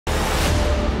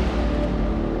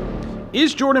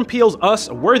Is Jordan Peele's Us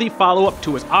a worthy follow-up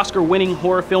to his Oscar-winning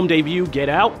horror film debut, Get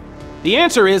Out? The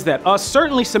answer is that Us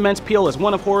certainly cements Peele as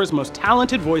one of horror's most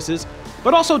talented voices,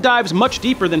 but also dives much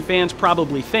deeper than fans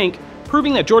probably think,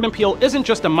 proving that Jordan Peele isn't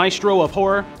just a maestro of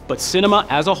horror, but cinema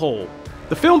as a whole.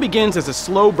 The film begins as a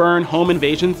slow-burn home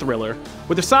invasion thriller,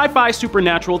 with a sci-fi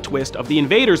supernatural twist of the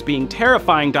invaders being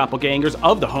terrifying doppelgangers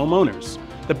of the homeowners.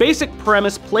 The basic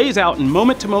premise plays out in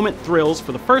moment-to-moment thrills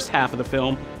for the first half of the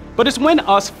film, but it's when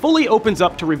Us fully opens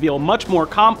up to reveal much more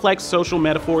complex social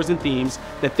metaphors and themes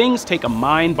that things take a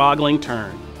mind-boggling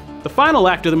turn. The final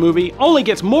act of the movie only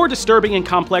gets more disturbing and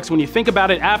complex when you think about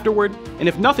it afterward, and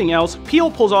if nothing else, Peele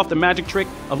pulls off the magic trick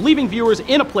of leaving viewers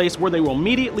in a place where they will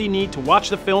immediately need to watch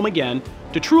the film again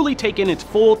to truly take in its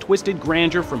full twisted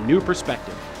grandeur from new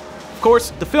perspective. Of course,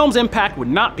 the film's impact would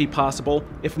not be possible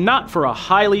if not for a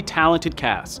highly talented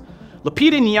cast.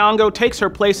 Lupita Nyong'o takes her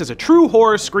place as a true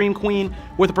horror scream queen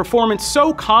with a performance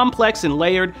so complex and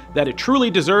layered that it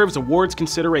truly deserves awards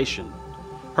consideration.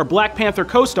 Her Black Panther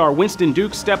co-star Winston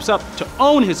Duke steps up to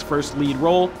own his first lead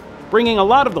role, bringing a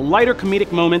lot of the lighter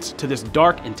comedic moments to this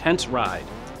dark, intense ride.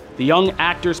 The young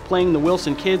actors playing the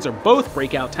Wilson kids are both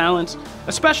breakout talents,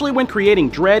 especially when creating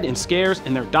dread and scares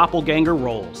in their doppelganger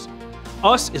roles.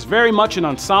 Us is very much an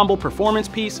ensemble performance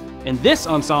piece, and this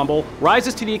ensemble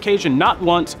rises to the occasion not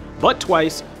once, but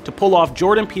twice, to pull off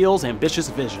Jordan Peele's ambitious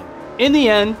vision. In the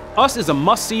end, Us is a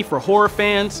must-see for horror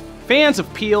fans, fans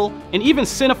of Peele, and even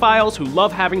cinephiles who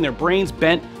love having their brains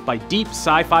bent by deep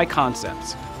sci-fi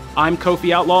concepts. I'm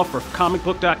Kofi Outlaw for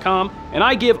Comicbook.com, and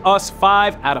I give Us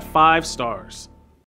 5 out of 5 stars.